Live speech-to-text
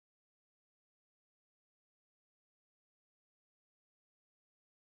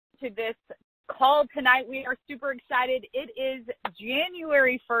to this call tonight. We are super excited. It is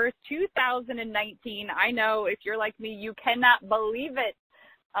January 1st, 2019. I know if you're like me, you cannot believe it,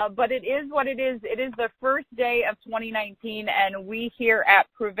 but it is what it is. It is the first day of 2019, and we here at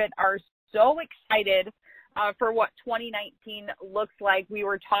Pruver are so excited for what 2019 looks like. We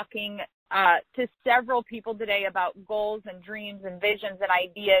were talking to several people today about goals and dreams and visions and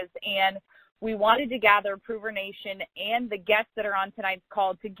ideas, and we wanted to gather Pruver Nation and the guests that are on tonight's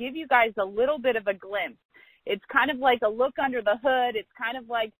call to give you guys a little bit of a glimpse. It's kind of like a look under the hood. It's kind of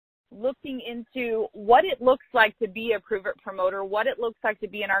like looking into what it looks like to be a Pruver promoter, what it looks like to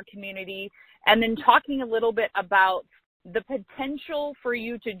be in our community, and then talking a little bit about the potential for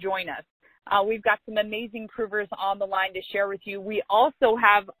you to join us. We've got some amazing Pruvers on the line to share with you. We also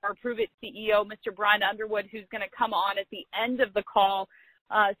have our Pruver CEO, Mr. Brian Underwood, who's going to come on at the end of the call.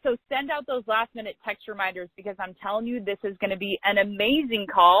 So send out those last-minute text reminders, because I'm telling you, this is going to be an amazing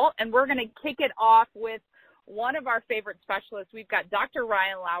call, and we're going to kick it off with one of our favorite specialists. We've got Dr.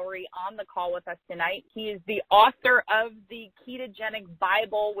 Rachael Leigh on the call with us tonight. He is the author of the Ketogenic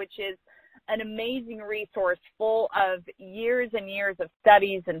Bible, which is an amazing resource full of years and years of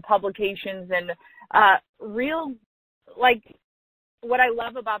studies and publications and what I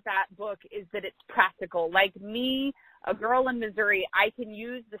love about that book is that it's practical. Like me, a girl in Missouri, I can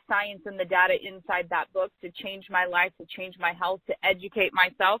use the science and the data inside that book to change my life, to change my health, to educate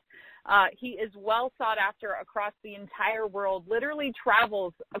myself. He is well sought after across the entire world, literally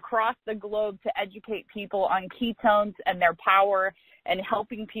travels across the globe to educate people on ketones and their power and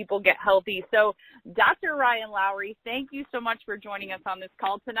helping people get healthy. So Dr. Rachael Leigh, thank you so much for joining us on this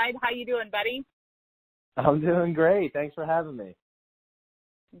call tonight. How you doing, buddy? I'm doing great. Thanks for having me.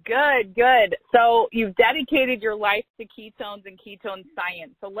 Good, good. So you've dedicated your life to ketones and ketone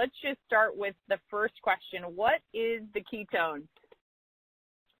science. So let's just start with the first question. What is the ketone?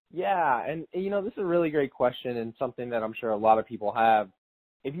 Yeah, and this is a really great question and something that I'm sure a lot of people have.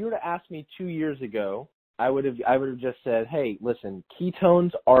 If you were to ask me 2 years ago, I would have just said, hey, listen,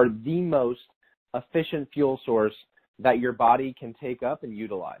 ketones are the most efficient fuel source that your body can take up and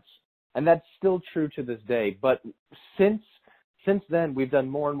utilize. And that's still true to this day. But since then, we've done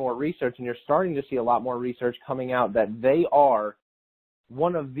more and more research, and you're starting to see a lot more research coming out that they are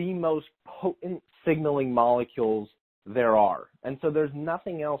one of the most potent signaling molecules there are. And so there's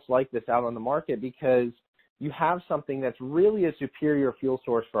nothing else like this out on the market, because you have something that's really a superior fuel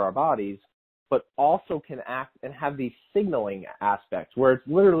source for our bodies, but also can act and have these signaling aspects where it's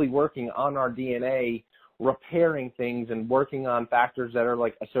literally working on our DNA, repairing things and working on factors that are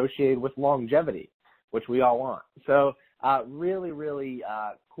like associated with longevity, which we all want. So really, really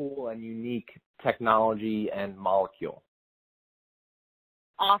cool and unique technology and molecule.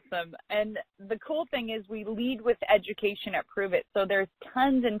 Awesome. And the cool thing is we lead with education at Pruver. So there's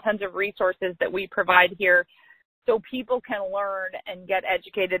tons and tons of resources that we provide here so people can learn and get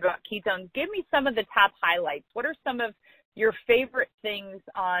educated about ketones. Give me some of the top highlights. What are some of your favorite things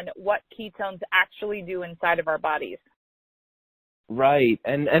on what ketones actually do inside of our bodies? Right.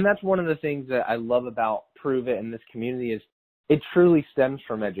 And that's one of the things that I love about Pruver and this community is it truly stems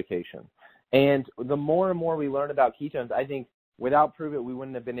from education. And the more and more we learn about ketones, I think without Pruver, we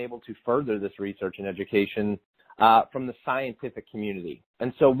wouldn't have been able to further this research and education from the scientific community.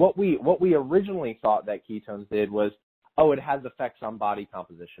 And so what we originally thought that ketones did was, it has effects on body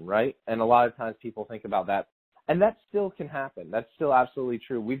composition, right? And a lot of times people think about that. And that still can happen. That's still absolutely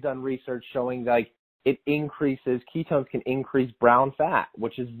true. We've done research showing ketones can increase brown fat,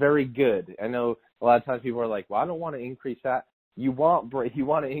 which is very good. I know a lot of times people are like, well, I don't want to increase fat. You want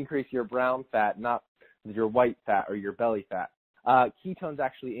to increase your brown fat, not your white fat or your belly fat. Ketones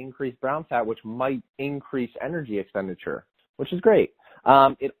actually increase brown fat, which might increase energy expenditure, which is great.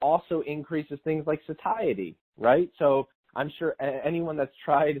 It also increases things like satiety, right? So I'm sure anyone that's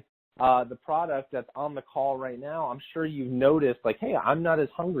tried the product that's on the call right now, I'm sure you've noticed, like, hey, I'm not as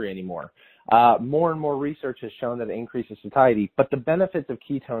hungry anymore. More and more research has shown that it increases satiety, but the benefits of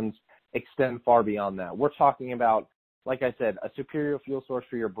ketones extend far beyond that. We're talking about, like I said, a superior fuel source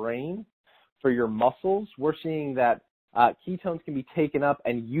for your brain, for your muscles. We're seeing that ketones can be taken up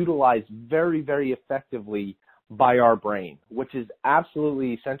and utilized very, very effectively by our brain, which is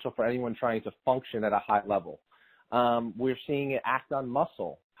absolutely essential for anyone trying to function at a high level. We're seeing it act on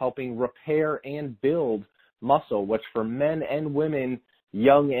muscle, helping repair and build muscle, which for men and women,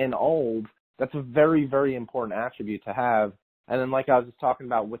 young and old, that's a very, very important attribute to have. And then like I was just talking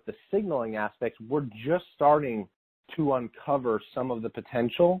about with the signaling aspects, we're just starting to uncover some of the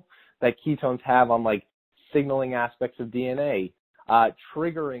potential that ketones have on like signaling aspects of DNA,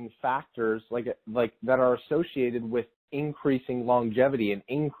 triggering factors like that are associated with increasing longevity and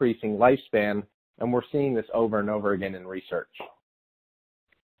increasing lifespan. And we're seeing this over and over again in research.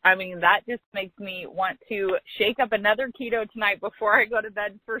 I mean, that just makes me want to shake up another keto tonight before I go to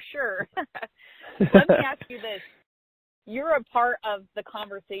bed for sure. Let me ask you this. You're a part of the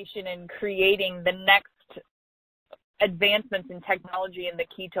conversation in creating the next advancements in technology in the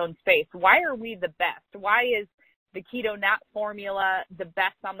ketone space. Why are we the best? Why is the keto nat formula the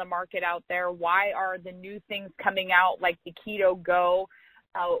best on the market out there? Why are the new things coming out like the Keto Go?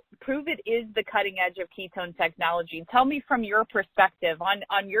 Pruver is the cutting edge of ketone technology. Tell me from your perspective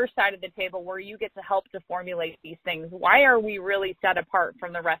on your side of the table where you get to help to formulate these things. Why are we really set apart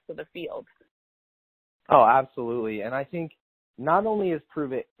from the rest of the field? Oh, absolutely. And I think not only is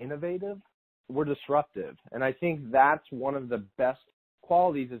Pruver innovative, we're disruptive. And I think that's one of the best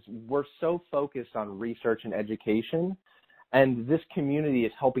qualities is we're so focused on research and education, and this community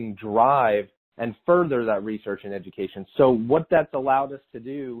is helping drive and further that research and education. So what that's allowed us to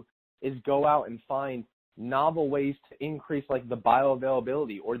do is go out and find novel ways to increase like the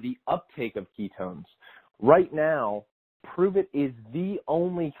bioavailability or the uptake of ketones. Right now, Pruver is the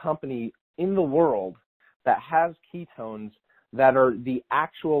only company in the world that has ketones that are the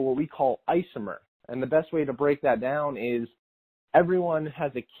actual what we call isomer. And the best way to break that down is everyone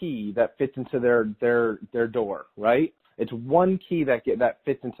has a key that fits into their door, right? It's one key that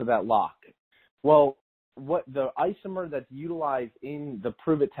fits into that lock. Well, what the isomer that's utilized in the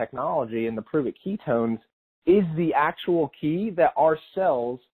Pruver technology and the Pruver ketones is the actual key that our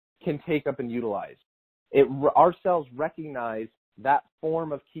cells can take up and utilize. Our cells recognize that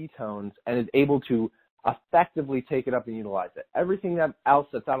form of ketones and is able to effectively take it up and utilize it. Everything else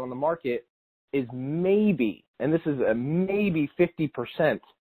that's out on the market is maybe, and this is a maybe 50%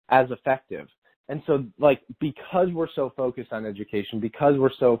 as effective. And so, like, because we're so focused on education, because we're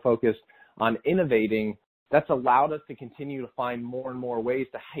so focused on innovating, that's allowed us to continue to find more and more ways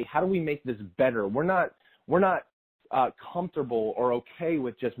to, hey, how do we make this better? We're not comfortable or okay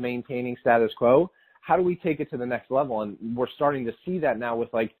with just maintaining status quo. How do we take it to the next level? And we're starting to see that now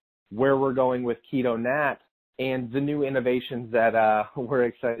with like where we're going with Keto Nat and the new innovations that we're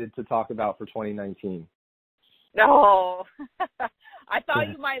excited to talk about for 2019. No, I thought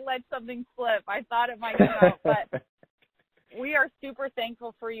you might let something slip. I thought it might come out, but we are super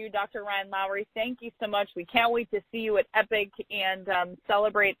thankful for you, Dr. Ryan Lowery. Thank you so much. We can't wait to see you at Epic and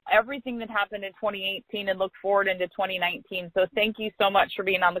celebrate everything that happened in 2018 and look forward into 2019. So thank you so much for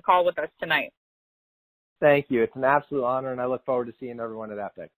being on the call with us tonight. Thank you. It's an absolute honor, and I look forward to seeing everyone at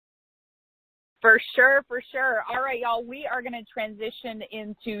Epic. For sure, for sure. All right, y'all, we are going to transition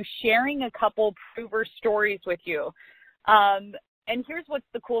into sharing a couple Pruver stories with you. And here's what's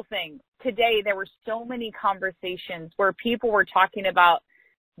the cool thing. Today, there were so many conversations where people were talking about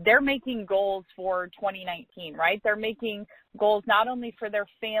they're making goals for 2019, right? They're making goals not only for their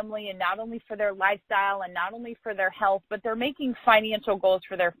family and not only for their lifestyle and not only for their health, but they're making financial goals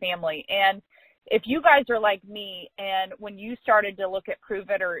for their family. And if you guys are like me, and when you started to look at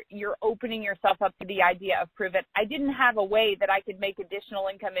Pruver, or you're opening yourself up to the idea of Pruver, I didn't have a way that I could make additional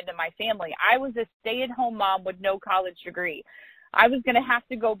income into my family. I was a stay-at-home mom with no college degree. I was going to have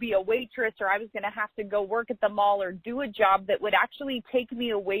to go be a waitress, or I was going to have to go work at the mall or do a job that would actually take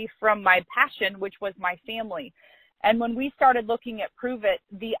me away from my passion, which was my family. And when we started looking at Pruver,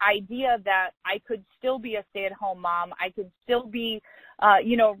 the idea that I could still be a stay-at-home mom, I could still be,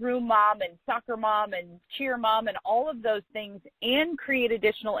 room mom and soccer mom and cheer mom and all of those things, and create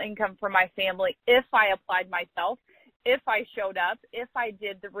additional income for my family if I applied myself, if I showed up, if I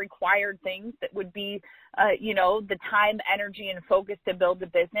did the required things that would be, the time, energy, and focus to build a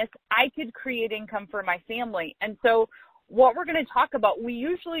business, I could create income for my family. And so what we're going to talk about, we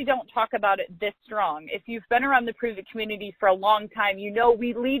usually don't talk about it this strong. If you've been around the Pruver community for a long time, you know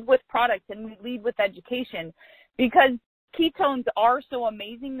we lead with products and we lead with education, because ketones are so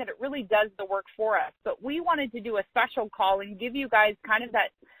amazing that it really does the work for us. But we wanted to do a special call and give you guys kind of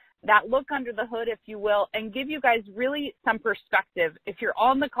that look under the hood, if you will, and give you guys really some perspective. If you're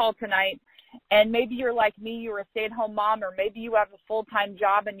on the call tonight and maybe you're like me, you're a stay-at-home mom, or maybe you have a full-time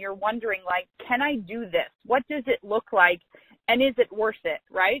job and you're wondering, like, can I do this? What does it look like? And is it worth it,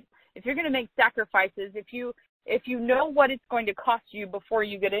 right? If you're going to make sacrifices, if you know what it's going to cost you before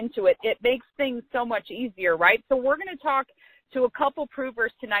you get into it, it makes things so much easier, right? So we're going to talk to a couple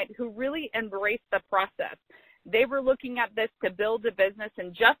Pruvers tonight who really embrace the process. They were looking at this to build a business,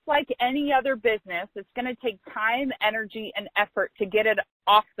 and just like any other business, it's going to take time, energy, and effort to get it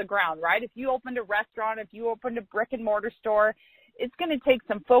off the ground, right? If you opened a restaurant, if you opened a brick and mortar store, it's going to take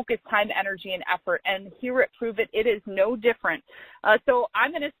some focus, time, energy, and effort. And here at Prove It, it is no different. So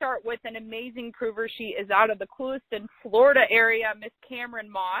I'm going to start with an amazing prover. She is out of the Clewiston, Florida area, Miss Cameron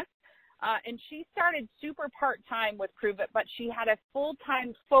Moss. And she started super part-time with Prove It, but she had a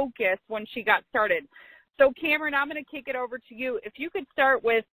full-time focus when she got started. So, Cameron, I'm going to kick it over to you. If you could start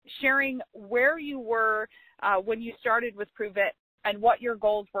with sharing where you were when you started with Prove It and what your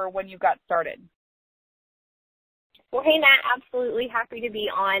goals were when you got started. Well, hey, Matt, absolutely happy to be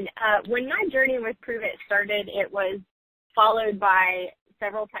on. When my journey with Prove It started, it was followed by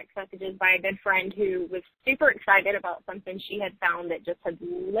several text messages by a good friend who was super excited about something she had found that just had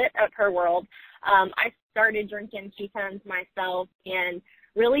lit up her world. I started drinking ketones myself and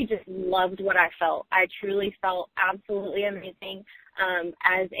really just loved what I felt. I truly felt absolutely amazing.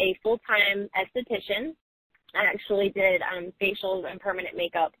 As a full-time esthetician, I actually did facials and permanent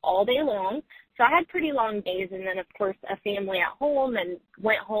makeup all day long. So I had pretty long days, and then, of course, a family at home, and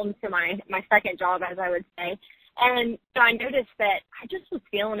went home to my second job, as I would say. And so I noticed that I just was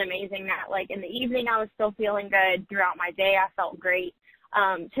feeling amazing, that, like, in the evening I was still feeling good. Throughout my day I felt great,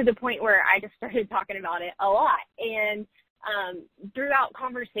 to the point where I just started talking about it a lot. And throughout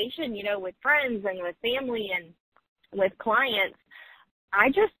conversation, you know, with friends and with family and with clients, I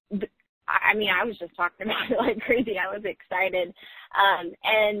was just talking about it like crazy. I was excited.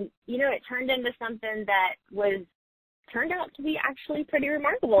 And, you know, it turned into something that turned out to be actually pretty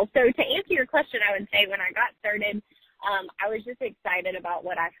remarkable. So to answer your question, I would say when I got started, I was just excited about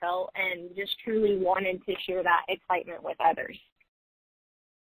what I felt and just truly wanted to share that excitement with others.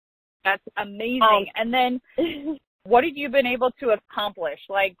 That's amazing. And then what have you been able to accomplish,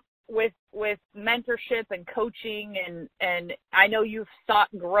 like with mentorship and coaching? And I know you've sought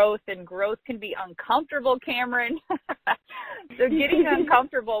growth, and growth can be uncomfortable, Cameron. So getting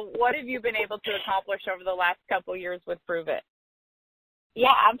uncomfortable, what have you been able to accomplish over the last couple of years with Prove It?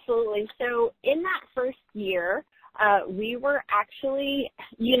 Yeah, absolutely. So in that first year, we were actually,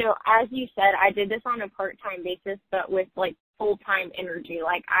 you know, as you said, I did this on a part-time basis, but with like full-time energy.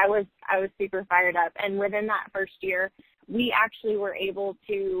 Like I was super fired up. And within that first year, we actually were able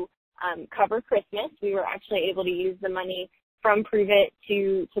to cover Christmas. We were actually able to use the money from Prove It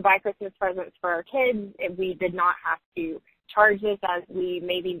to buy Christmas presents for our kids. We did not have to charge this as we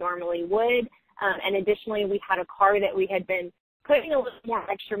maybe normally would. And additionally, we had a car that we had been putting a little more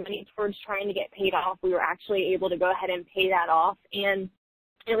extra money towards trying to get paid off. We were actually able to go ahead and pay that off. And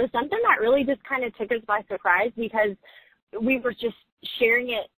it was something that really just kind of took us by surprise, because we were just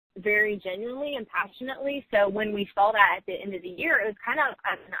sharing it very genuinely and passionately. So when we saw that at the end of the year, it was kind of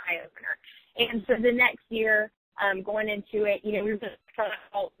an eye-opener. And so the next year, going into it, you know, we were just trying to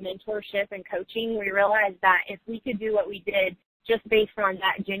help mentorship and coaching. We realized that if we could do what we did just based on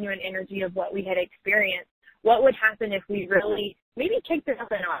that genuine energy of what we had experienced, what would happen if we really maybe kicked it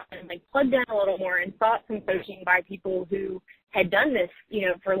up a notch and like plugged in a little more and sought some coaching by people who had done this, you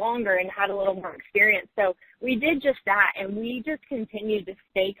know, for longer and had a little more experience. So we did just that, and we just continued to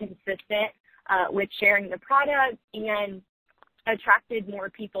stay consistent with sharing the product, and attracted more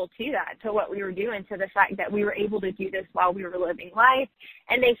people to that, to what we were doing, to the fact that we were able to do this while we were living life,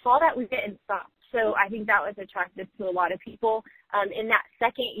 and they saw that we didn't stop. So I think that was attractive to a lot of people. In that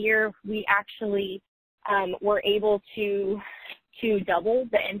second year, we actually were able to double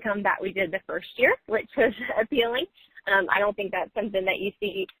the income that we did the first year, which was appealing. I don't think that's something that you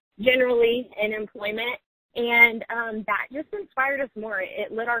see generally in employment. And that just inspired us more.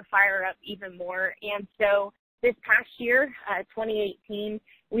 It lit our fire up even more. And so this past year, 2018,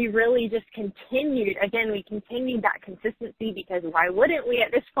 we really just continued. Again, we continued that consistency, because why wouldn't we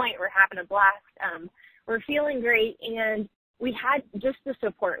at this point? We're having a blast. We're feeling great. And we had just the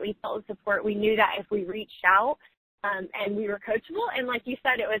support. We felt the support. We knew that if we reached out and we were coachable, and like you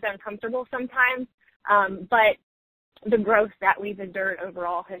said, it was uncomfortable sometimes, but the growth that we've endured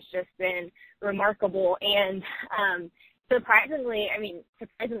overall has just been remarkable. And surprisingly and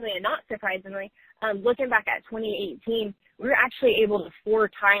not surprisingly, looking back at 2018, we were actually able to 4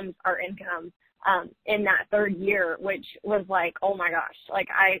 times our income in that third year, which was like, oh my gosh, like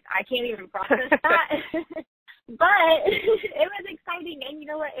I can't even process that. But it was exciting, and you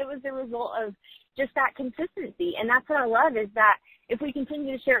know what? It was the result of just that consistency, and that's what I love, is that if we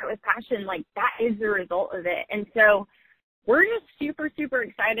continue to share it with passion, like that is the result of it. And so we're just super, super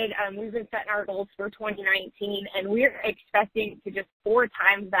excited. We've been setting our goals for 2019, and we're expecting to just 4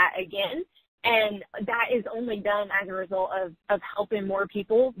 times that again. And that is only done as a result of helping more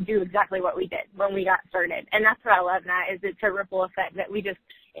people do exactly what we did when we got started. And that's what I love, Matt, is it's a ripple effect that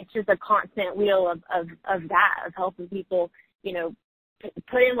it's just a constant wheel of helping people, you know,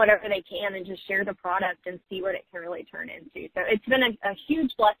 put in whatever they can and just share the product and see what it can really turn into. So it's been a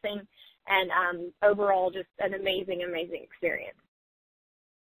huge blessing, and overall just an amazing, amazing experience.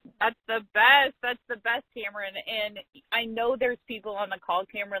 That's the best. That's the best, Cameron. And I know there's people on the call,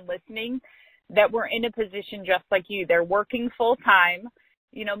 Cameron, listening that were in a position just like you. They're working full time.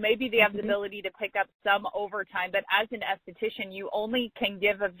 You know, maybe they have the ability to pick up some overtime, but as an esthetician, you only can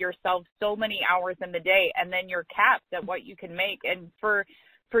give of yourself so many hours in the day, and then you're capped at what you can make. And for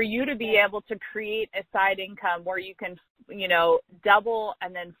you to be able to create a side income where you can, you know, double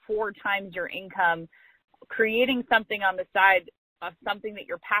and then 4 times your income, creating something on the side of something that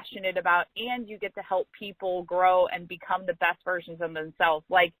you're passionate about, and you get to help people grow and become the best versions of themselves.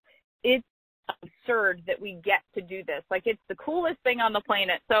 Like, it's absurd that we get to do this. Like, it's the coolest thing on the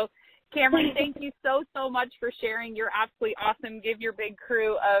planet. So Cameron, thank you so much for sharing. You're absolutely awesome. Give your big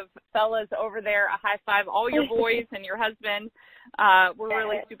crew of fellas over there a high five, all your boys and your husband. We're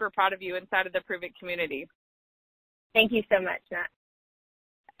really super proud of you inside of the Prove It community. Thank you so much, Matt.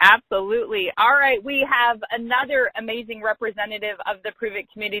 Absolutely. All right. We have another amazing representative of the Prove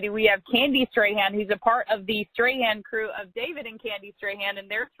It community. We have Candy Strahan, who's a part of the Strahan crew of David and Candy Strahan and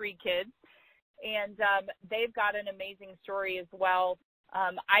their 3 kids. And they've got an amazing story as well.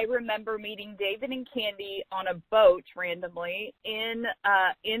 I remember meeting David and Candy on a boat randomly in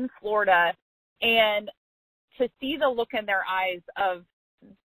Florida, and to see the look in their eyes of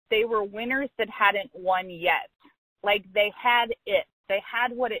they were winners that hadn't won yet. Like, they had it. They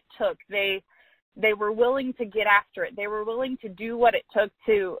had what it took. They were willing to get after it. They were willing to do what it took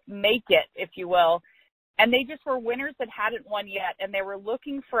to make it, if you will. And they just were winners that hadn't won yet, and they were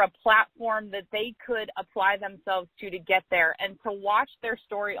looking for a platform that they could apply themselves to get there. And to watch their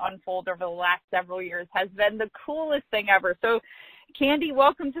story unfold over the last several years has been the coolest thing ever. So, Candy,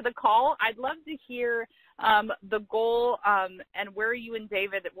 welcome to the call. I'd love to hear the goal and where you and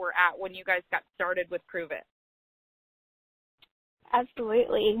David were at when you guys got started with Prove It.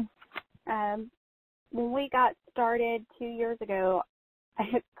 Absolutely. When we got started 2 years ago,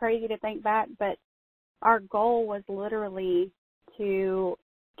 it's crazy to think back, but our goal was literally to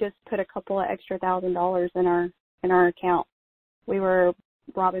just put a couple of extra $1,000 in our account. We were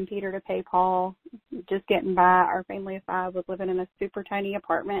robbing Peter to pay Paul, just getting by. Our family of 5 was living in a super tiny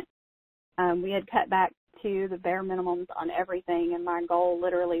apartment. We had cut back to the bare minimums on everything, and my goal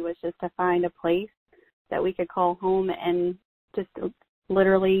literally was just to find a place that we could call home and just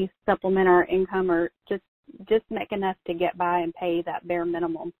literally supplement our income, or just make enough to get by and pay that bare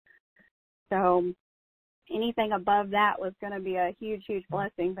minimum. So anything above that was going to be a huge, huge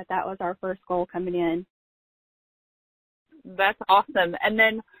blessing, but that was our first goal coming in. That's awesome. And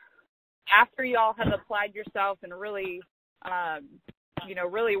then after y'all have applied yourself and really,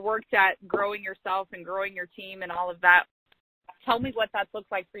 really worked at growing yourself and growing your team and all of that, tell me what that's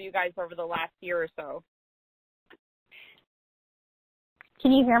looked like for you guys over the last year or so.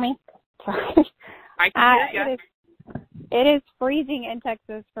 Can you hear me? Sorry. I can hear you. It is freezing in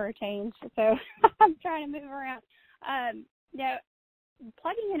Texas for a change, so I'm trying to move around.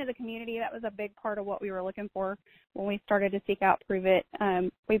 Plugging into the community, that was a big part of what we were looking for when we started to seek out Prove It.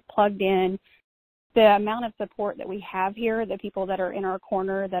 We plugged in the amount of support that we have here, the people that are in our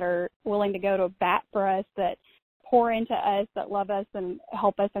corner that are willing to go to bat for us, that pour into us, that love us and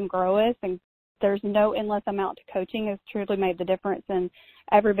help us and grow us. And there's no endless amount to coaching has truly made the difference in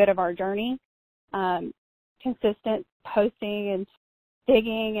every bit of our journey. Consistent posting and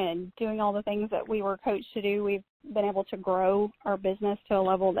digging and doing all the things that we were coached to do, we've been able to grow our business to a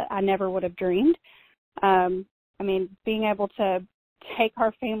level that I never would have dreamed. Being able to take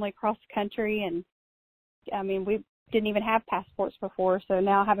our family across the country, and we didn't even have passports before, so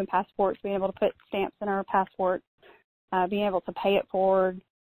now having passports, being able to put stamps in our passports, being able to pay it forward,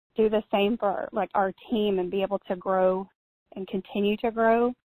 do the same for our team, and be able to grow and continue to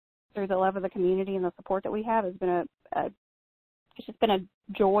grow through the love of the community and the support that we have has been it's just been a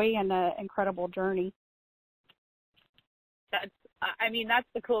joy and an incredible journey. That's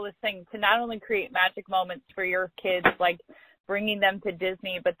the coolest thing, to not only create magic moments for your kids, like bringing them to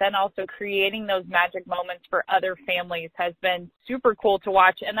Disney, but then also creating those magic moments for other families has been super cool to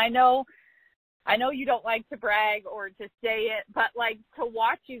watch. And I know you don't like to brag or to say it, but to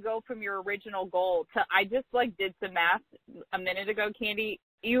watch you go from your original goal to, I just did some math a minute ago, Candy.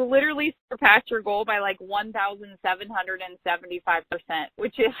 You literally surpassed your goal by 1,775%,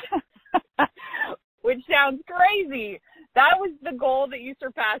 which sounds crazy. That was the goal that you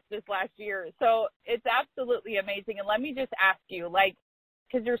surpassed this last year. So it's absolutely amazing. And let me just ask you,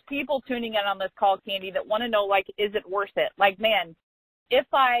 because there's people tuning in on this call, Candy, that want to know, is it worth it? Man, if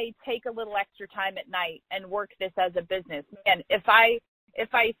I take a little extra time at night and work this as a business, man, if I if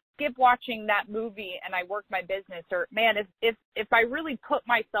I skip watching that movie and I work my business, or man, if I really put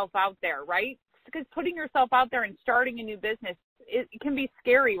myself out there, right? Because putting yourself out there and starting a new business, it can be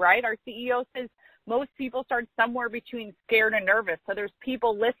scary, right? Our CEO says most people start somewhere between scared and nervous. So there's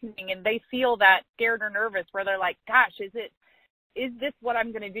people listening and they feel that scared or nervous where they're like, gosh, is this what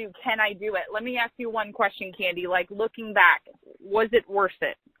I'm going to do? Can I do it? Let me ask you one question, Candy. Like, looking back, was it worth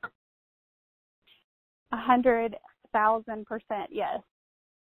it? 100,000% yes.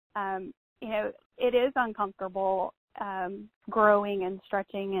 You know, it is uncomfortable growing and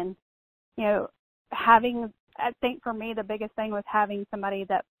stretching, and, you know, I think for me the biggest thing was having somebody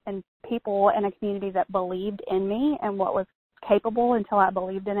and people in a community that believed in me and what was capable until I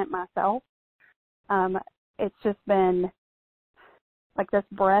believed in it myself. It's just been like this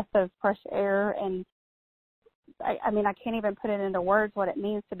breath of fresh air, and I mean, I can't even put it into words what it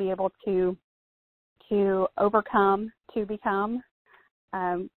means to be able to overcome, to become.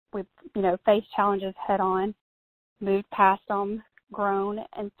 We've, you know, faced challenges head on, moved past them, grown,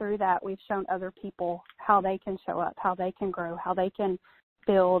 and through that we've shown other people how they can show up, how they can grow, how they can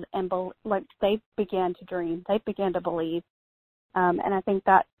build, and like they began to dream, they began to believe. And I think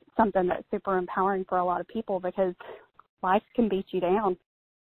that's something that's super empowering for a lot of people, because life can beat you down.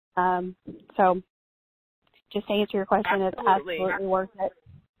 So just to answer your question, it's absolutely worth it.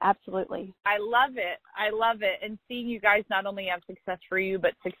 Absolutely. I love it. I love it. And seeing you guys not only have success for you,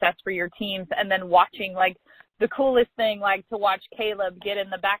 but success for your teams, and then watching, like, the coolest thing, like, to watch Caleb get in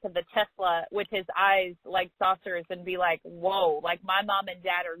the back of the Tesla with his eyes like saucers and be like, whoa, like, my mom and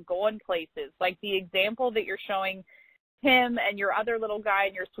dad are going places. Like, the example that you're showing him and your other little guy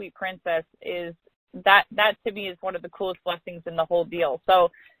and your sweet princess is that to me is one of the coolest blessings in the whole deal.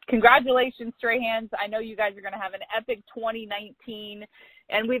 So congratulations, Strayhans. I know you guys are going to have an epic 2019.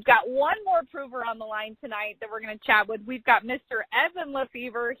 And we've got one more Pruver on the line tonight that we're going to chat with. We've got Mr. Evan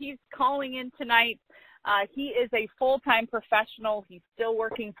Lefevre. He's calling in tonight. He is a full-time professional. He's still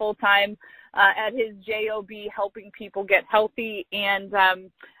working full-time at his job, helping people get healthy. And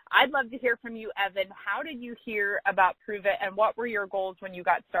I'd love to hear from you, Evan. How did you hear about Prove It, and what were your goals when you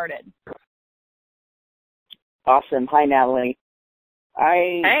got started? Awesome. Hi, Natalie.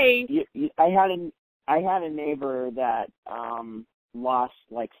 Hey. I had a neighbor that lost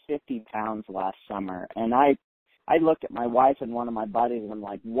like 50 pounds last summer, and I looked at my wife and one of my buddies, and I'm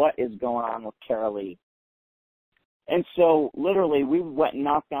like, what is going on with Rachael Leigh? And so literally we went and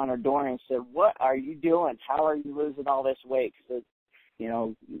knocked on her door and said, what are you doing? How are you losing all this weight? Because, you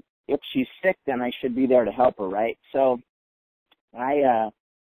know, if she's sick, then I should be there to help her, right? So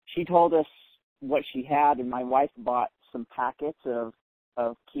she told us what she had, and my wife bought some packets of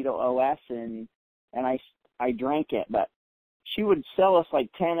keto-os, and I drank it, but she would sell us like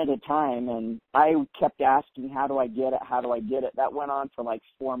 10 at a time, and I kept asking, how do I get it? How do I get it? That went on for like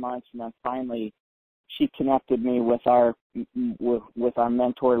 4 months, and then finally she connected me with our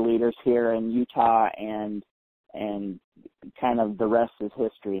mentor leaders here in Utah, and kind of the rest is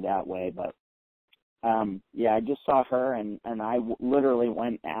history that way. But yeah, I just saw her, and I literally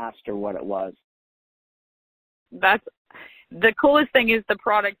went and asked her what it was. That's the coolest thing, is the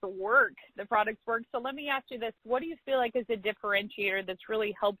products work. The products work. So let me ask you this. What do you feel like is a differentiator that's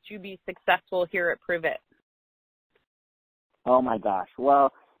really helped you be successful here at Prove It? Oh, my gosh.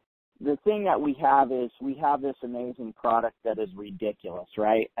 Well, the thing that we have is we have this amazing product that is ridiculous,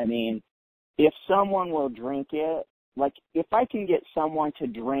 right? I mean, if someone will drink it, like if I can get someone to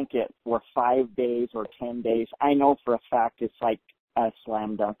drink it for 5 days or 10 days, I know for a fact it's like a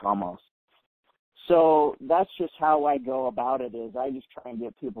slam dunk almost. So that's just how I go about it, is I just try and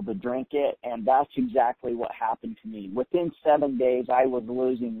get people to drink it, and that's exactly what happened to me. Within 7 days, I was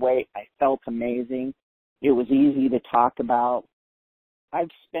losing weight. I felt amazing. It was easy to talk about. I've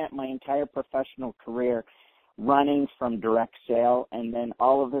spent my entire professional career running from direct sale, and then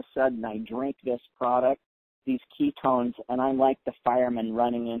all of a sudden I drink this product, these ketones, and I'm like the fireman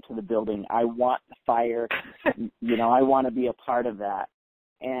running into the building. I want the fire. You know, I want to be a part of that.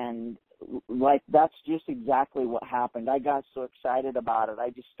 And like, that's just exactly what happened. I got so excited about it, I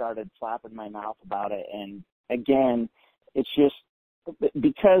just started flapping my mouth about it. And again, it's just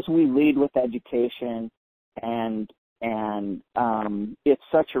because we lead with education, and it's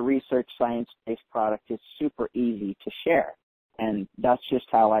such a research science-based product, it's super easy to share. And that's just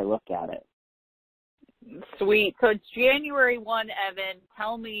how I look at it. Sweet. So it's January 1, Evan.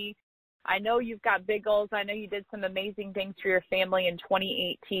 Tell me, I know you've got big goals. I know you did some amazing things for your family in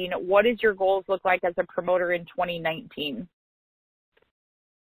 2018. What does your goals look like as a promoter in 2019?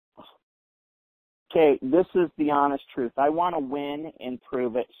 Okay, this is the honest truth. I want to win and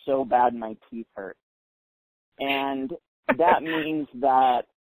prove it so bad my teeth hurt. And that means that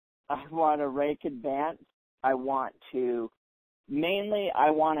I want to rake advance. I want to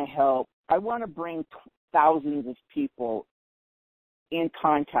help. I want to bring thousands of people in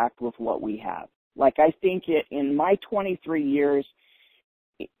contact with what we have. Like, I think in my 23 years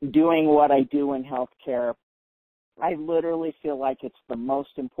doing what I do in healthcare, I literally feel like it's the most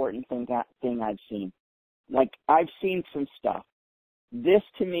important thing I've seen. Like, I've seen some stuff. This,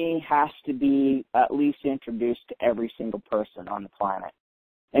 to me, has to be at least introduced to every single person on the planet.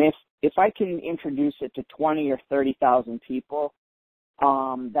 And if I can introduce it to 20 or 30,000 people,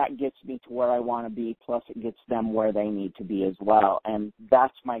 that gets me to where I want to be, plus it gets them where they need to be as well. And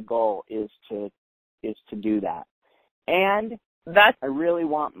that's my goal, is to do that. And I really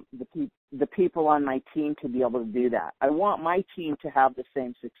want the people on my team to be able to do that. I want my team to have the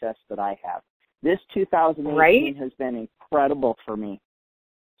same success that I have. This 2018 has been incredible for me.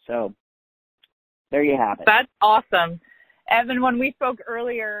 So there you have it. That's awesome. Evan, when we spoke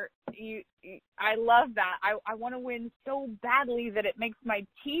earlier, I love that. I want to win so badly that it makes my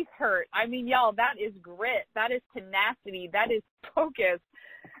teeth hurt. I mean, y'all, that is grit. That is tenacity. That is focus.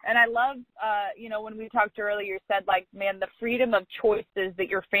 And I love, when we talked earlier, you said, like, man, the freedom of choices that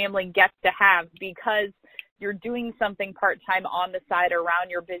your family gets to have because you're doing something part-time on the side around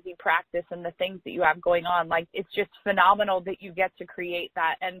your busy practice and the things that you have going on. Like, it's just phenomenal that you get to create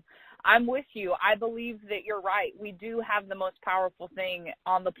that. And I'm with you. I believe that you're right. We do have the most powerful thing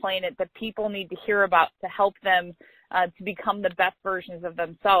on the planet that people need to hear about to help them to become the best versions of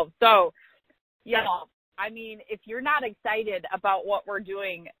themselves. So, I mean, if you're not excited about what we're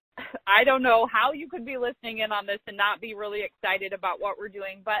doing, I don't know how you could be listening in on this and not be really excited about what we're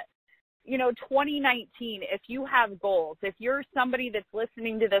doing. But 2019, if you have goals, if you're somebody that's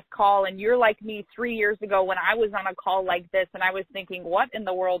listening to this call and you're like me 3 years ago when I was on a call like this and I was thinking, what in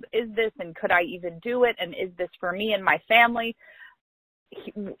the world is this, and could I even do it, and is this for me and my family?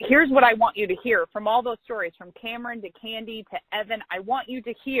 Here's what I want you to hear from all those stories, from Cameron to Candy to Evan. I want you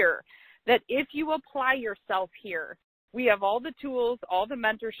to hear that if you apply yourself here, we have all the tools, all the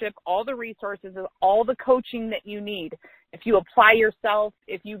mentorship, all the resources, all the coaching that you need. If you apply yourself,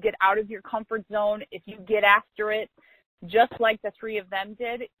 if you get out of your comfort zone, if you get after it, just like the three of them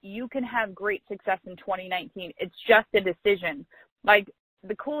did, you can have great success in 2019. It's just a decision. Like,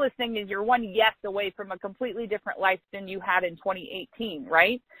 the coolest thing is you're one yes away from a completely different life than you had in 2018,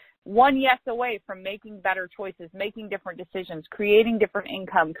 right? One yes away from making better choices, making different decisions, creating different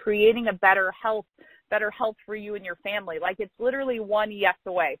income, creating a better health for you and your family. Like, it's literally one yes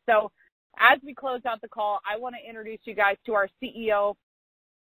away. So as we close out the call, I want to introduce you guys to our CEO.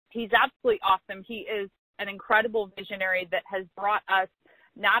 He's absolutely awesome. He is an incredible visionary that has brought us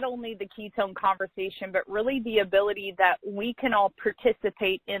not only the ketone conversation, but really the ability that we can all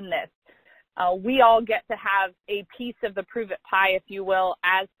participate in this. We all get to have a piece of the Prove It pie, if you will,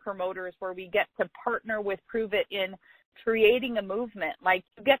 as promoters, where we get to partner with Prove It in creating a movement. Like,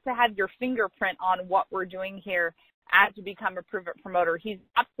 you get to have your fingerprint on what we're doing here as you become a Prove It promoter. He's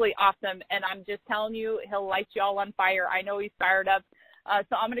absolutely awesome, and I'm just telling you, he'll light you all on fire. I know he's fired up.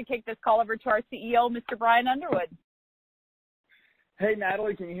 So I'm going to kick this call over to our CEO, Mr. Brian Underwood. Hey,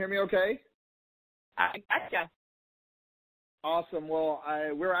 Natalie, can you hear me okay? I gotcha. Awesome. Well,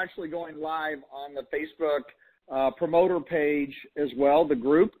 we're actually going live on the Facebook promoter page as well, the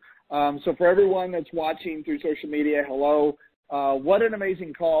group. So for everyone that's watching through social media, hello. What an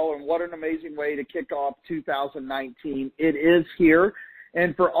amazing call and what an amazing way to kick off 2019. It is here.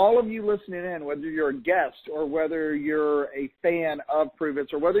 And for all of you listening in, whether you're a guest or whether you're a fan of Prove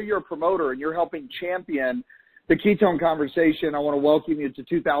It, or whether you're a promoter and you're helping champion the ketone conversation, I want to welcome you to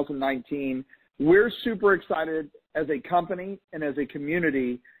 2019. We're super excited as a company and as a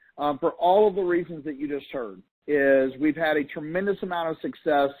community for all of the reasons that you just heard. Is we've had a tremendous amount of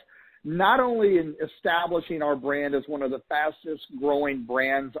success, not only in establishing our brand as one of the fastest growing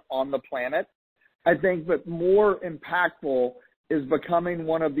brands on the planet, I think, but more impactful is becoming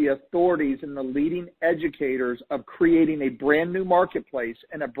one of the authorities and the leading educators of creating a brand new marketplace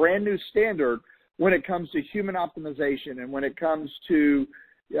and a brand new standard when it comes to human optimization and when it comes to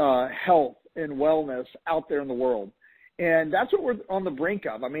health and wellness out there in the world. And that's what we're on the brink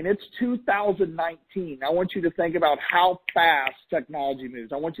of. I mean, it's 2019. I want you to think about how fast technology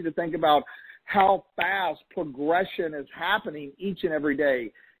moves. I want you to think about how fast progression is happening each and every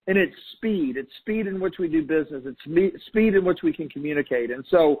day. And it's speed. It's speed in which we do business. It's speed in which we can communicate. And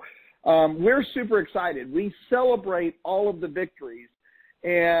so we're super excited. We celebrate all of the victories,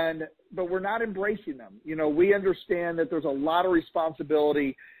 but we're not embracing them. We understand that there's a lot of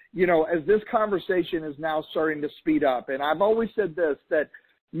responsibility, as this conversation is now starting to speed up. And I've always said this, that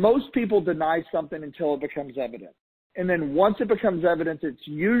most people deny something until it becomes evident. And then once it becomes evidence, it's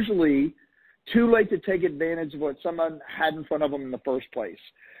usually too late to take advantage of what someone had in front of them in the first place.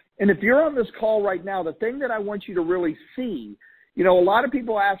 And if you're on this call right now, the thing that I want you to really see, you know, a lot of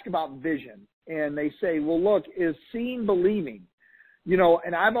people ask about vision, and they say, well, look, is seeing believing? You know,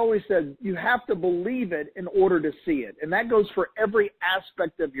 and I've always said you have to believe it in order to see it. And that goes for every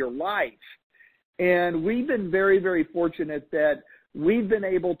aspect of your life. And we've been very, very fortunate that we've been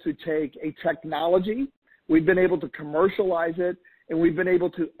able to take a technology, we've been able to commercialize it, and we've been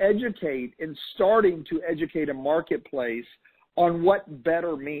able to educate and starting to educate a marketplace on what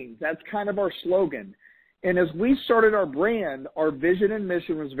better means. That's kind of our slogan. And as we started our brand, our vision and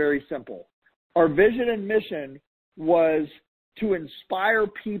mission was very simple. Our vision and mission was to inspire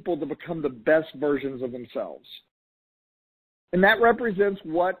people to become the best versions of themselves. And that represents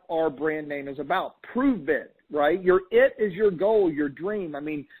what our brand name is about. Prove it, right? Your it is your goal, your dream. I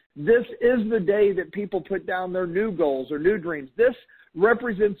mean, this is the day that people put down their new goals or new dreams. This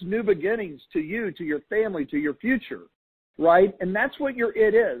represents new beginnings to you, to your family, to your future, right? And that's what your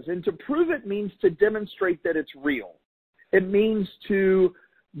it is. And to prove it means to demonstrate that it's real. It means to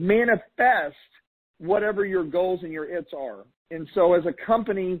manifest whatever your goals and your its are. And so as a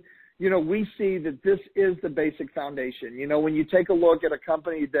company, you know, we see that this is the basic foundation. You know, when you take a look at a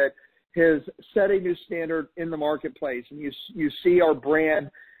company that has set a new standard in the marketplace and you see our brand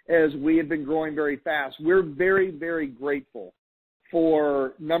as we have been growing very fast, we're very, very grateful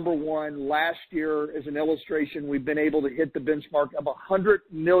for, number one, last year as an illustration, we've been able to hit the benchmark of 100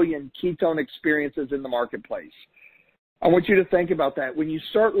 million ketone experiences in the marketplace. I want you to think about that. When you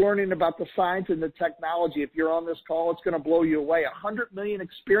start learning about the science and the technology, if you're on this call, it's going to blow you away. 100 million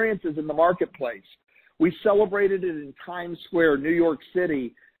experiences in the marketplace. We celebrated it in Times Square, New York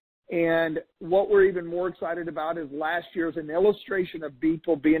City. And what we're even more excited about is last year is an illustration of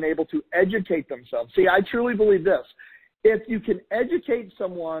people being able to educate themselves. See, I truly believe this. If you can educate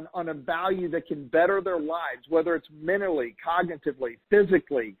someone on a value that can better their lives, whether it's mentally, cognitively,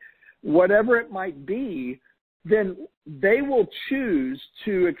 physically, whatever it might be, then they will choose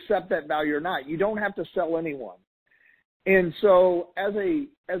to accept that value or not. You don't have to sell anyone. And so as a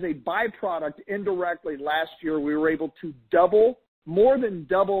byproduct, indirectly last year, we were able to more than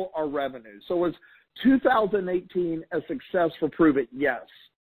double our revenue. So was 2018 a success for Prove It? Yes.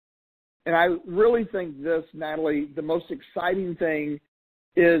 And I really think this, Natalie, the most exciting thing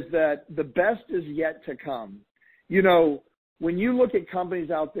is that the best is yet to come. You know, when you look at companies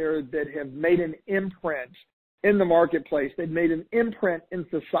out there that have made an imprint in the marketplace, they've made an imprint in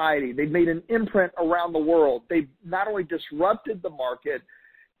society, they've made an imprint around the world. They've not only disrupted the market,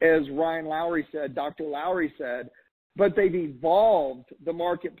 as Lowery said, Dr. Lowery said, but they've evolved the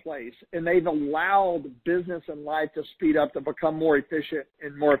marketplace and they've allowed business and life to speed up, to become more efficient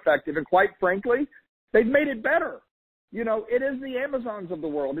and more effective. And quite frankly, they've made it better. You know, it is the Amazons of the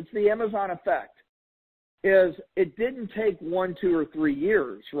world. It's the Amazon effect. It didn't take 1, 2, or 3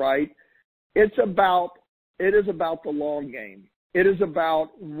 years, right? It is about the long game. It is about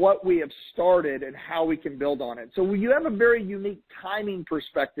what we have started and how we can build on it. So you have a very unique timing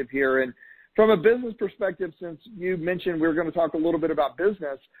perspective here. And from a business perspective, since you mentioned we were going to talk a little bit about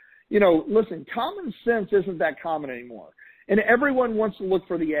business, you know, listen, common sense isn't that common anymore. And everyone wants to look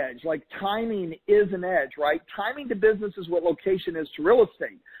for the edge. Like timing is an edge, right? Timing to business is what location is to real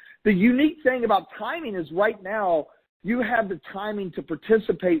estate. The unique thing about timing is right now you have the timing to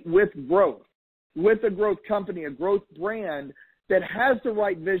participate with growth, with a growth company, a growth brand that has the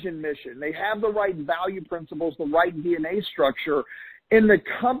right vision, mission. They have the right value principles, the right DNA structure. And the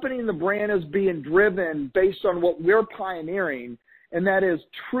company and the brand is being driven based on what we're pioneering, and that is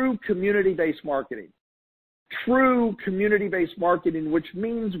true community-based marketing. True community-based marketing, which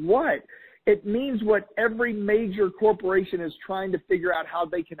means what? It means what every major corporation is trying to figure out how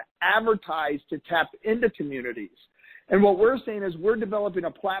they can advertise to tap into communities. And what we're saying is we're developing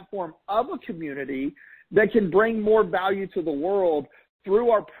a platform of a community that can bring more value to the world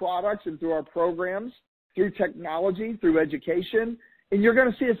through our products and through our programs, through technology, through education. And you're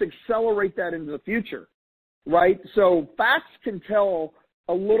going to see us accelerate that into the future, right? So facts can tell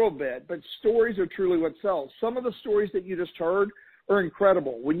a little bit, but stories are truly what sells. Some of the stories that you just heard are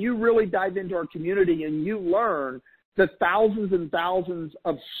incredible. When you really dive into our community and you learn the thousands and thousands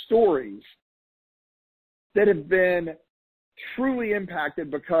of stories that have been truly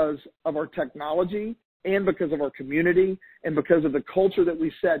impacted because of our technology and because of our community and because of the culture that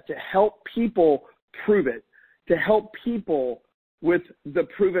we set to help people prove it, to help people with the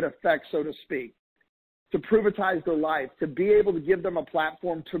prove it effect, so to speak, to privatize their life, to be able to give them a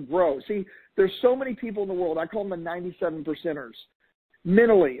platform to grow. See, there's so many people in the world, I call them the 97%ers,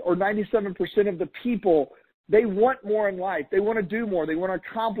 mentally, or 97% of the people They want more in life. They want to do more. They want to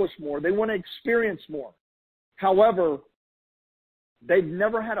accomplish more. They want to experience more. However, they've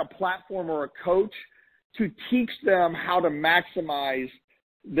never had a platform or a coach to teach them how to maximize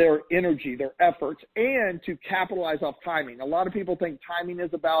their energy, their efforts, and to capitalize off timing. A lot of people think timing is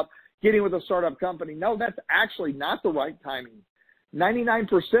about getting with a startup company. No, that's actually not the right timing. 99%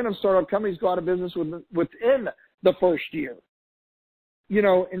 of startup companies go out of business within the first year. You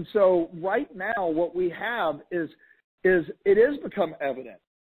know, and so right now what we have is it has become evident.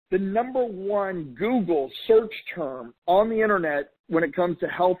 The number one Google search term on the internet when it comes to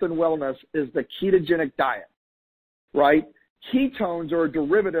health and wellness is the ketogenic diet, right? Ketones are a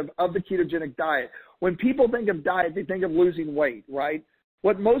derivative of the ketogenic diet. When people think of diet, they think of losing weight, right?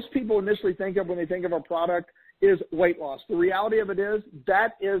 What most people initially think of when they think of a product is weight loss. The reality of it is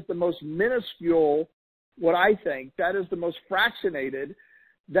that is the most minuscule, what I think, that is the most fractionated,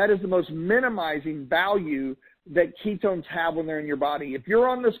 that is the most minimizing value that ketones have when they're in your body. If you're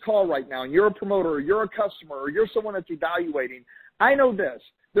on this call right now and you're a promoter or you're a customer or you're someone that's evaluating, I know this.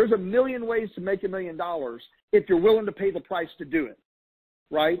 There's a million ways to make $1 million if you're willing to pay the price to do it,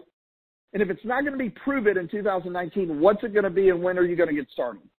 right? And if it's not going to be Prove It in 2019, what's it going to be and when are you going to get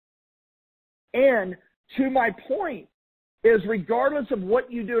started? And to my point is regardless of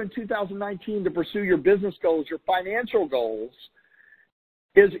what you do in 2019 to pursue your business goals, your financial goals,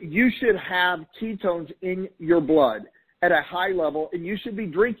 is you should have ketones in your blood at a high level, and you should be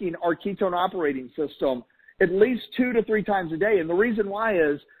drinking our ketone operating system at least 2 to 3 times a day. And the reason why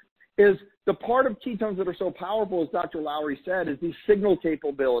is the part of ketones that are so powerful, as Dr. Lowery said, is these signal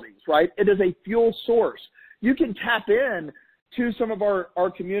capabilities, right? It is a fuel source. You can tap in to some of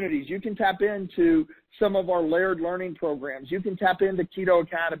our communities. You can tap into some of our layered learning programs. You can tap into Keto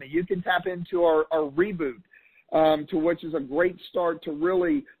Academy. You can tap into our Reboot, to which is a great start to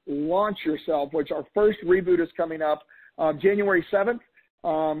really launch yourself, which our first Reboot is coming up January 7th,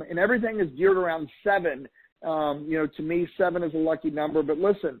 and everything is geared around 7. You know, to me, 7 is a lucky number. But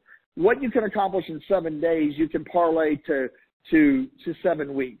listen, what you can accomplish in 7 days, you can parlay to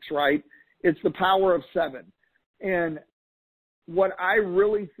 7 weeks, right? It's the power of 7. And what I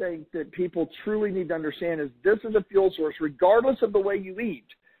really think that people truly need to understand is this is a fuel source, regardless of the way you eat,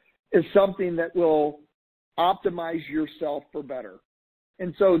 is something that will optimize yourself for better.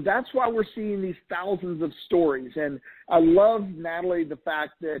 And so that's why we're seeing these thousands of stories. And I love, Natalie, the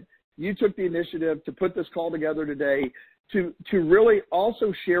fact that you took the initiative to put this call together today to really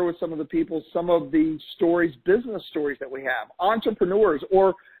also share with some of the people some of the stories, business stories that we have, entrepreneurs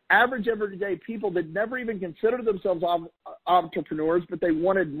or average everyday people that never even considered themselves entrepreneurs, but they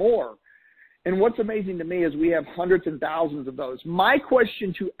wanted more. And what's amazing to me is we have hundreds and thousands of those. My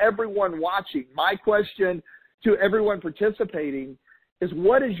question to everyone watching, my question to everyone participating is,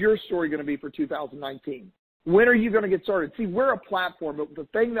 what is your story going to be for 2019? When are you going to get started? See, we're a platform, but the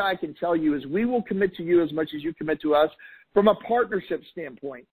thing that I can tell you is we will commit to you as much as you commit to us from a partnership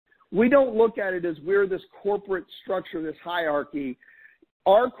standpoint. We don't look at it as we're this corporate structure, this hierarchy.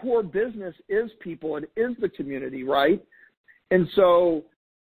 Our core business is people. It is the community, right? And so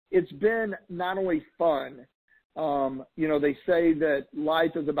it's been not only fun. You know, they say that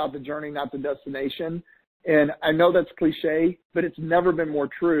life is about the journey, not the destination. And I know that's cliche, but it's never been more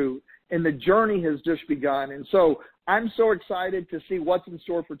true. And the journey has just begun. And so I'm so excited to see what's in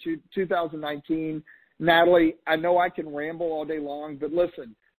store for 2019. Natalie, I know I can ramble all day long, but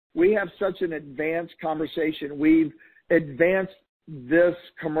listen, we have such an advanced conversation. We've advanced this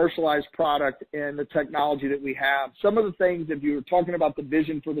commercialized product and the technology that we have. Some of the things, if you were talking about the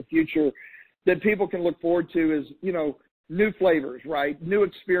vision for the future, that people can look forward to is, you know, new flavors, right? New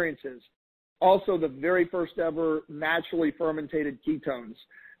experiences. Also, the very first ever naturally fermented ketones.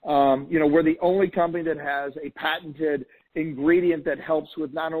 You know, we're the only company that has a patented ingredient that helps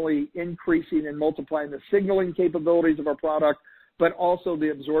with not only increasing and multiplying the signaling capabilities of our product, but also the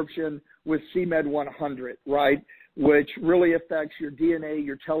absorption with CMed 100, right? Which really affects your DNA,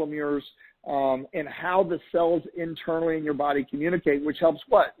 your telomeres, and how the cells internally in your body communicate, which helps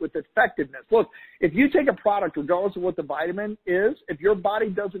what? With effectiveness. Look, if you take a product, regardless of what the vitamin is, if your body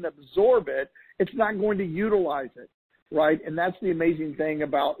doesn't absorb it, it's not going to utilize it, right? And that's the amazing thing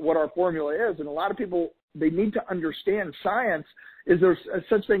about what our formula is. And a lot of people, they need to understand science is there's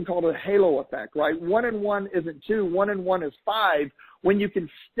such thing called a halo effect, right? 1 and 1 isn't 2, 1 and 1 is 5 when you can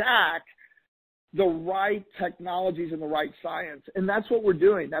stack the right technologies and the right science. And that's what we're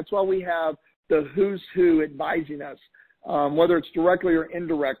doing. That's why we have the who's who advising us, whether it's directly or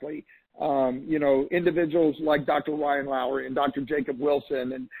indirectly. You know, individuals like Dr. Ryan Lowery and Dr. Jacob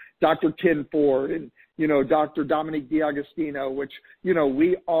Wilson and Dr. Ken Ford and, you know, Dr. Dominique D'Agostino, which, you know,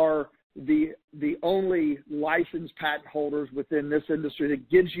 we are the only licensed patent holders within this industry that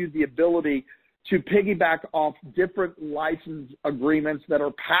gives you the ability to piggyback off different license agreements that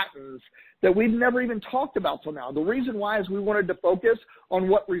are patents that we've never even talked about till now. The reason why is we wanted to focus on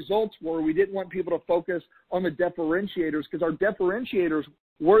what results were. We didn't want people to focus on the differentiators, because our differentiators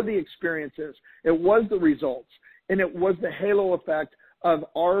were the experiences. It was the results, and it was the halo effect of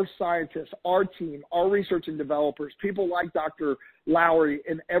our scientists, our team, our research and developers, people like Dr. Lowery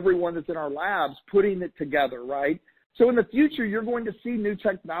and everyone that's in our labs putting it together, right? So in the future, you're going to see new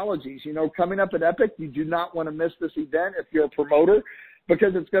technologies, coming up at Epic. You do not want to miss this event if you're a promoter,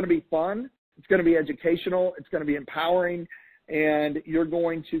 because it's going to be fun, it's going to be educational, it's going to be empowering, and you're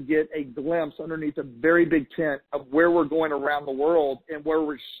going to get a glimpse underneath a very big tent of where we're going around the world and where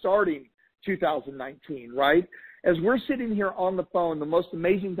we're starting 2019, right? As we're sitting here on the phone, the most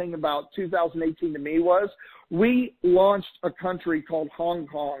amazing thing about 2018 to me was we launched a country called Hong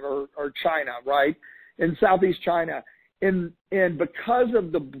Kong or China, right, in Southeast China. And because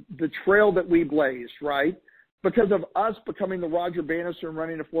of the trail that we blazed, right, because of us becoming the Roger Bannister and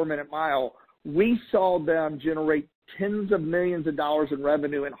running a 4-minute mile, we saw them generate tens of millions of dollars in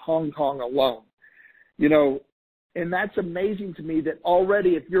revenue in Hong Kong alone. And that's amazing to me that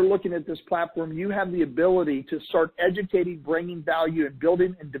already, if you're looking at this platform, you have the ability to start educating, bringing value, and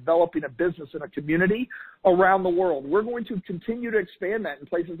building and developing a business in a community around the world. We're going to continue to expand that in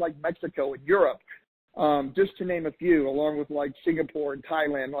places like Mexico and Europe, just to name a few, along with like Singapore and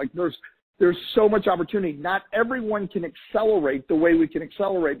Thailand. Like there's so much opportunity. Not everyone can accelerate the way we can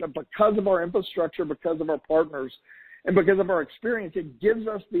accelerate, but because of our infrastructure, because of our partners, and because of our experience, it gives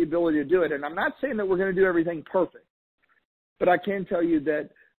us the ability to do it. And I'm not saying that we're going to do everything perfect, but I can tell you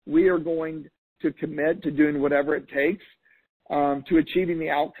that we are going to commit to doing whatever it takes to achieving the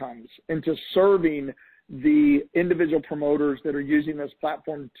outcomes and to serving the individual promoters that are using this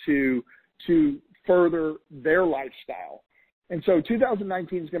platform to further their lifestyle. And so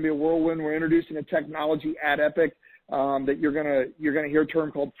 2019 is going to be a whirlwind. We're introducing a technology at Epic that you're going to hear a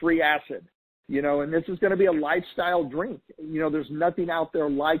term called free acid. And this is going to be a lifestyle drink. There's nothing out there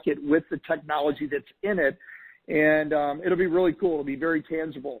like it with the technology that's in it. And it'll be really cool. It'll be very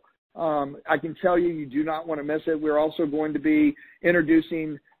tangible. I can tell you, you do not want to miss it. We're also going to be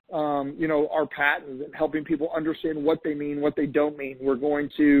introducing, our patents and helping people understand what they mean, what they don't mean. We're going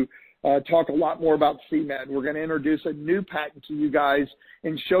to talk a lot more about CMED. We're going to introduce a new patent to you guys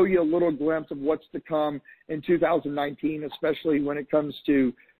and show you a little glimpse of what's to come in 2019, especially when it comes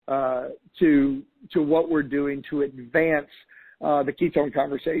to what we're doing to advance the ketone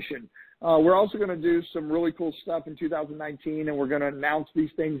conversation. We're also going to do some really cool stuff in 2019, and we're going to announce these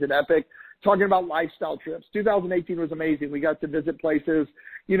things at Epic, talking about lifestyle trips. 2018 was amazing. We got to visit places,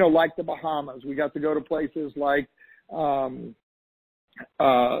 like the Bahamas. We got to go to places like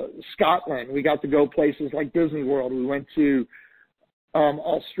Scotland. We got to go places like Disney World. We went to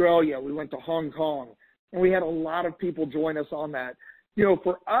Australia. We went to Hong Kong. And we had a lot of people join us on that.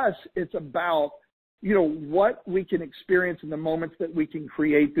 For us, it's about, what we can experience in the moments that we can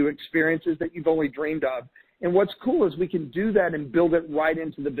create through experiences that you've only dreamed of. And what's cool is we can do that and build it right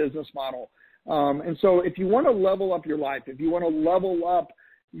into the business model. And so if you want to level up your life, if you want to level up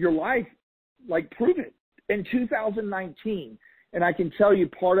your life, prove it in 2019. And I can tell you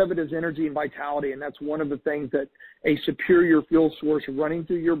part of it is energy and vitality, and that's one of the things that a superior fuel source running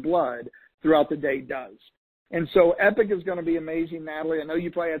through your blood throughout the day does. And so Epic is going to be amazing, Natalie. I know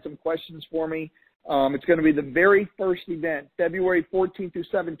you probably had some questions for me. It's going to be the very first event, February 14th through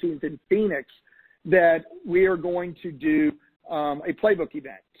 17th in Phoenix, that we are going to do a playbook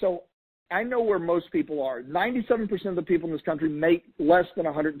event. So I know where most people are. 97% of the people in this country make less than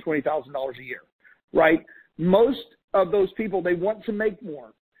 $120,000 a year, right? Most of those people, they want to make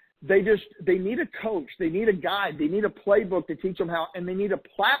more. They need a coach. They need a guide. They need a playbook to teach them how, and they need a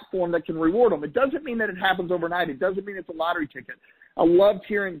platform that can reward them. It doesn't mean that it happens overnight. It doesn't mean it's a lottery ticket. I loved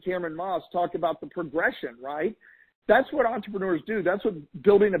hearing Cameron Moss talk about the progression, right? That's what entrepreneurs do. That's what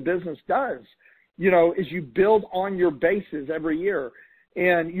building a business does, is you build on your bases every year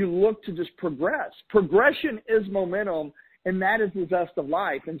and you look to just progress. Progression is momentum, and that is the zest of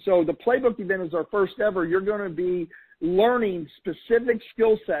life. And so the playbook event is our first ever. You're going to be learning specific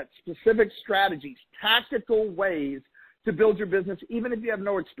skill sets, specific strategies, tactical ways to build your business, even if you have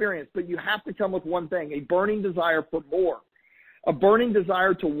no experience. But you have to come with one thing, a burning desire for more, a burning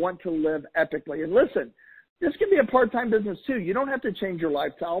desire to want to live epically. And listen, this can be a part-time business too. You don't have to change your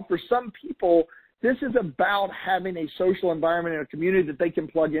lifestyle. For some people, this is about having a social environment and a community that they can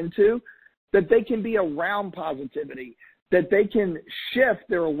plug into, that they can be around positivity, that they can shift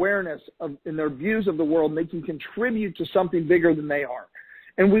their awareness and their views of the world, and they can contribute to something bigger than they are.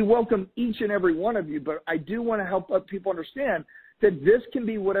 And we welcome each and every one of you, but I do want to help people understand that this can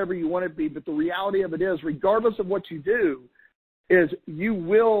be whatever you want it to be, but the reality of it is, regardless of what you do, is you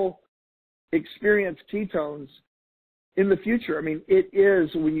will experience ketones in the future. I mean, it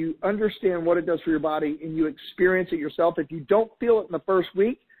is, when you understand what it does for your body and you experience it yourself, if you don't feel it in the first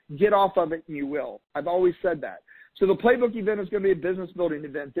week, get off of it and you will. I've always said that. So the Playbook event is going to be a business building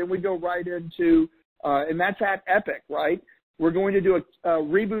event. Then we go right into, and that's at Epic, right? We're going to do a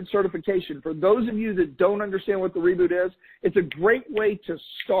reboot certification. For those of you that don't understand what the reboot is, it's a great way to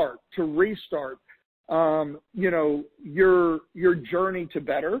start, to restart, your journey to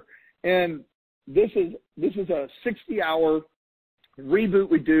better. And this is a 60-hour reboot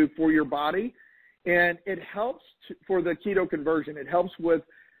we do for your body, and it helps for the keto conversion. It helps with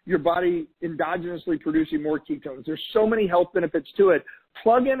your body endogenously producing more ketones. There's so many health benefits to it.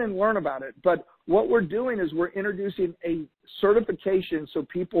 Plug in and learn about it. But what we're doing is we're introducing a certification so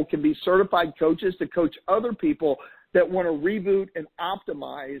people can be certified coaches to coach other people that want to reboot and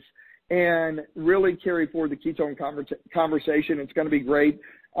optimize and really carry forward the ketone conversation. It's going to be great.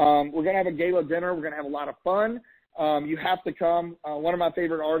 We're going to have a gala dinner. We're going to have a lot of fun. You have to come. One of my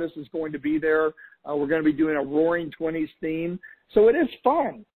favorite artists is going to be there. We're going to be doing a Roaring 20s theme. So it is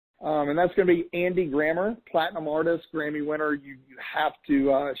fun. And that's going to be Andy Grammer, platinum artist, Grammy winner. You have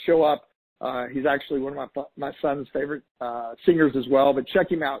to show up. He's actually one of my son's favorite singers as well. But check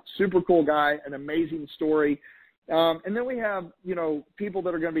him out. Super cool guy, an amazing story. And then we have, people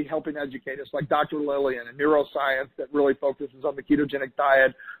that are going to be helping educate us, like Dr. Lillian, a neuroscience that really focuses on the ketogenic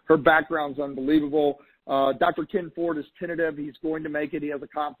diet. Her background's unbelievable. Dr. Ken Ford is tentative. He's going to make it. He has a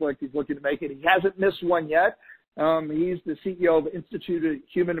conflict. He's looking to make it. He hasn't missed one yet. He's the CEO of Institute of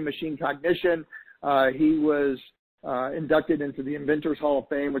Human and Machine Cognition. He was inducted into the Inventors Hall of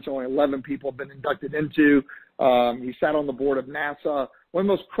Fame, which only 11 people have been inducted into. He sat on the board of NASA. One of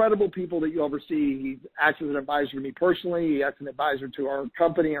the most credible people that you'll ever see. He acts as an advisor to me personally. He acts as an advisor to our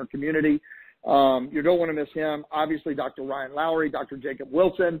company, our community. You don't want to miss him. Obviously, Dr. Ryan Lowery, Dr. Jacob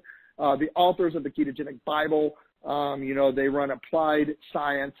Wilson, the authors of the Ketogenic Bible. They run Applied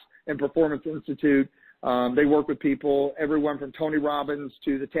Science and Performance Institute. They work with people, everyone from Tony Robbins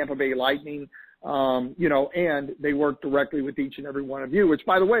to the Tampa Bay Lightning, and they work directly with each and every one of you, which,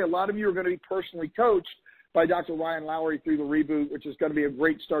 by the way, a lot of you are going to be personally coached by Dr. Ryan Lowery through the reboot, which is going to be a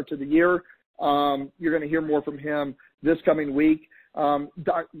great start to the year. You're going to hear more from him this coming week.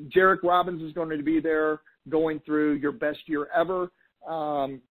 Jarek Robbins is going to be there going through your best year ever.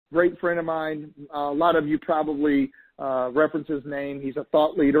 Great friend of mine. A lot of you probably reference his name. He's a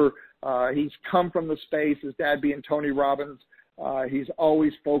thought leader. He's come from the space, his dad being Tony Robbins. He's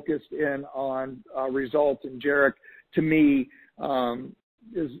always focused in on results. And Jarek, to me,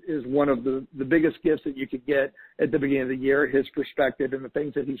 is one of the biggest gifts that you could get at the beginning of the year, his perspective and the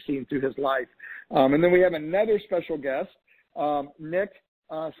things that he's seen through his life. And then we have another special guest, Nick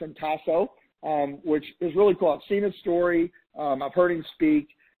Santasso, which is really cool. I've seen his story. I've heard him speak.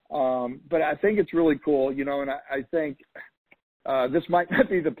 But I think it's really cool, and I think this might not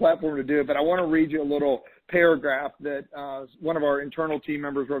be the platform to do it, but I want to read you a little paragraph that one of our internal team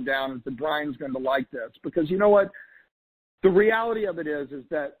members wrote down and said, Brian's going to like this, because you know what? The reality of it is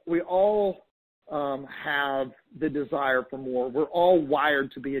that we all have the desire for more. We're all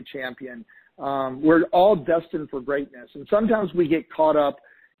wired to be a champion. We're all destined for greatness. And sometimes we get caught up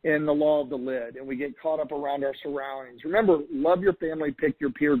in the law of the lid, and we get caught up around our surroundings. Remember, love your family, pick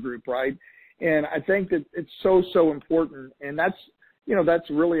your peer group, right? And I think that it's so important, and that's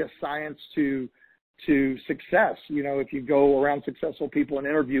really a science to success. If you go around successful people and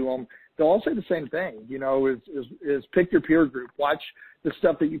interview them, they'll all say the same thing, is pick your peer group, watch the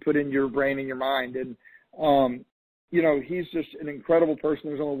stuff that you put in your brain and your mind. And, he's just an incredible person.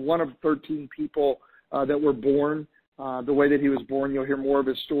 There's only one of 13 people that were born the way that he was born. You'll hear more of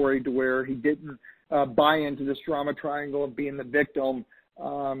his story, to where he didn't buy into this drama triangle of being the victim.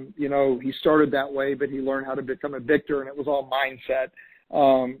 He started that way, but he learned how to become a victor, and it was all mindset.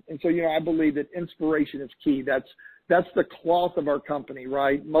 And so, I believe that inspiration is key. That's the cloth of our company,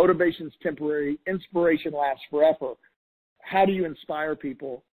 right? Motivation's temporary. Inspiration lasts forever. How do you inspire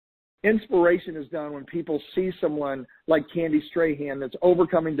people? Inspiration is done when people see someone like Candy Strahan that's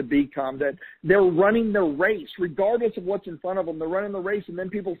overcoming to become, that they're running their race, regardless of what's in front of them. They're running the race, and then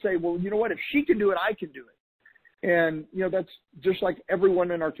people say, well, you know what? If she can do it, I can do it. And, that's just like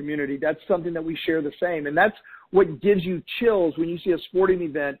everyone in our community. That's something that we share the same. And that's what gives you chills when you see a sporting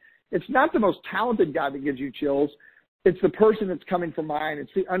event. It's not the most talented guy that gives you chills. It's the person that's coming from behind.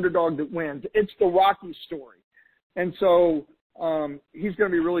 It's the underdog that wins. It's the Rocky story. And so he's going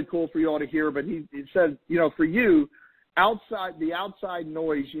to be really cool for you all to hear. But he said, for you, the outside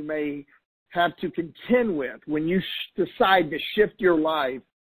noise you may have to contend with when you decide to shift your life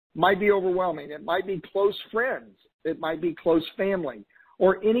might be overwhelming. It might be close friends. It might be close family,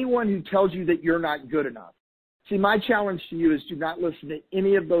 or anyone who tells you that you're not good enough. See, my challenge to you is do not listen to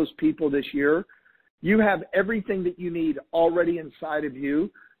any of those people this year. You have everything that you need already inside of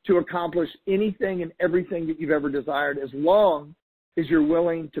you to accomplish anything and everything that you've ever desired, as long as you're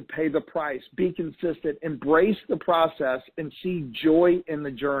willing to pay the price, be consistent, embrace the process, and see joy in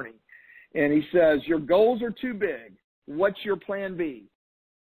the journey. And he says, your goals are too big. What's your plan B?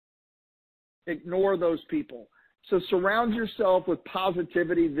 Ignore those people. So surround yourself with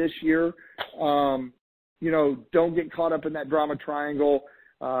positivity this year. Don't get caught up in that drama triangle.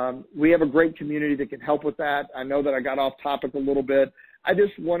 We have a great community that can help with that. I know that I got off topic a little bit. I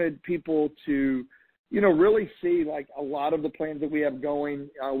just wanted people to, really see like a lot of the plans that we have going.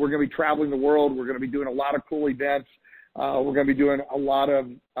 We're going to be traveling the world. We're going to be doing a lot of cool events. We're going to be doing a lot of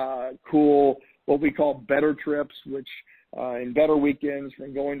cool, what we call better trips, which in better weekends,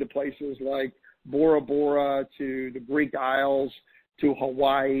 from going to places like Bora Bora to the Greek Isles to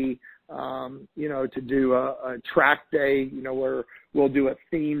Hawaii, to do a track day, where we'll do a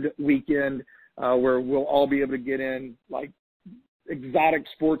themed weekend where we'll all be able to get in like exotic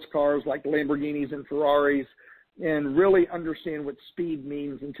sports cars like Lamborghinis and Ferraris, and really understand what speed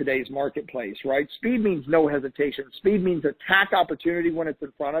means in today's marketplace, right? Speed means no hesitation. Speed means attack opportunity when it's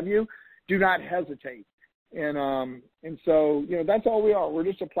in front of you. Do not hesitate. And so, that's all we are. We're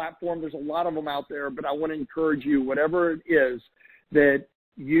just a platform. There's a lot of them out there, but I want to encourage you, whatever it is that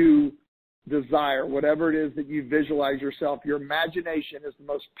you desire, whatever it is that you visualize yourself, your imagination is the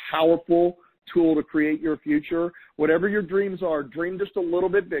most powerful tool to create your future. Whatever your dreams are, dream just a little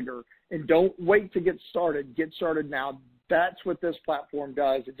bit bigger, and don't wait to get started. Get started now. That's what this platform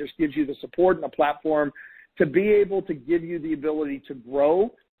does. It just gives you the support and the platform to be able to give you the ability to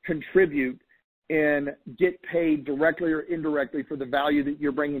grow, contribute, and get paid directly or indirectly for the value that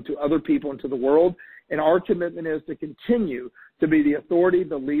you're bringing to other people and to the world. And our commitment is to continue to be the authority,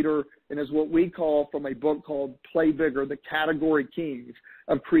 the leader, and is what we call, from a book called Play Bigger, the category kings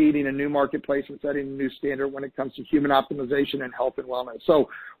of creating a new marketplace and setting a new standard when it comes to human optimization and health and wellness. So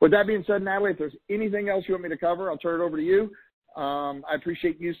with that being said, Natalie, if there's anything else you want me to cover, I'll turn it over to you. I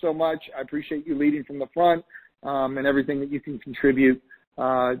appreciate you so much. I appreciate you leading from the front and everything that you can contribute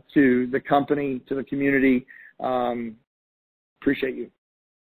to the company, to the community. Appreciate you.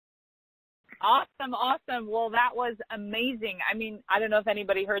 Awesome. Well, that was amazing. I mean, I don't know if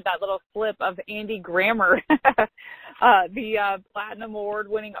anybody heard that little flip of Andy Grammer, the Platinum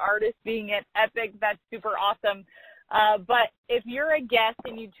Award-winning artist, being at Epic. That's super awesome. But if you're a guest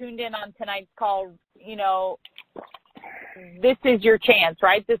and you tuned in on tonight's call, this is your chance,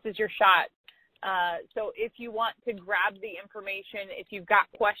 right? This is your shot. So if you want to grab the information, if you've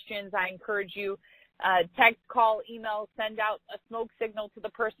got questions, I encourage you, text, call, email, send out a smoke signal to the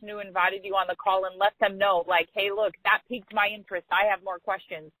person who invited you on the call and let them know, like, hey, look, that piqued my interest. I have more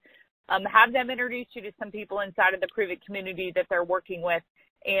questions. Have them introduce you to some people inside of the Pruver community that they're working with,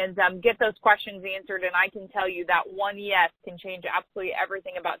 and get those questions answered. And I can tell you that one yes can change absolutely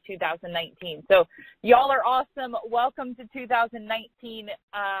everything about 2019. So y'all are awesome. Welcome to 2019.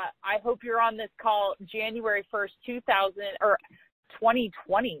 I hope you're on this call January 1st,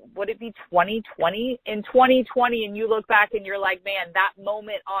 2020. Would it be 2020? In 2020, and you look back and you're like, man, that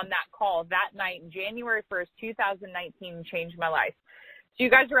moment on that call that night, January 1st, 2019, changed my life. So you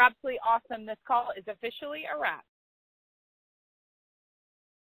guys are absolutely awesome. This call is officially a wrap.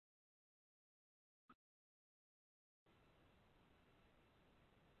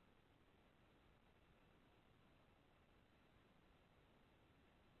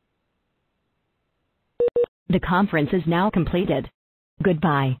 The conference is now completed.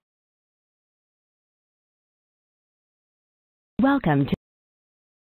 Goodbye. Welcome to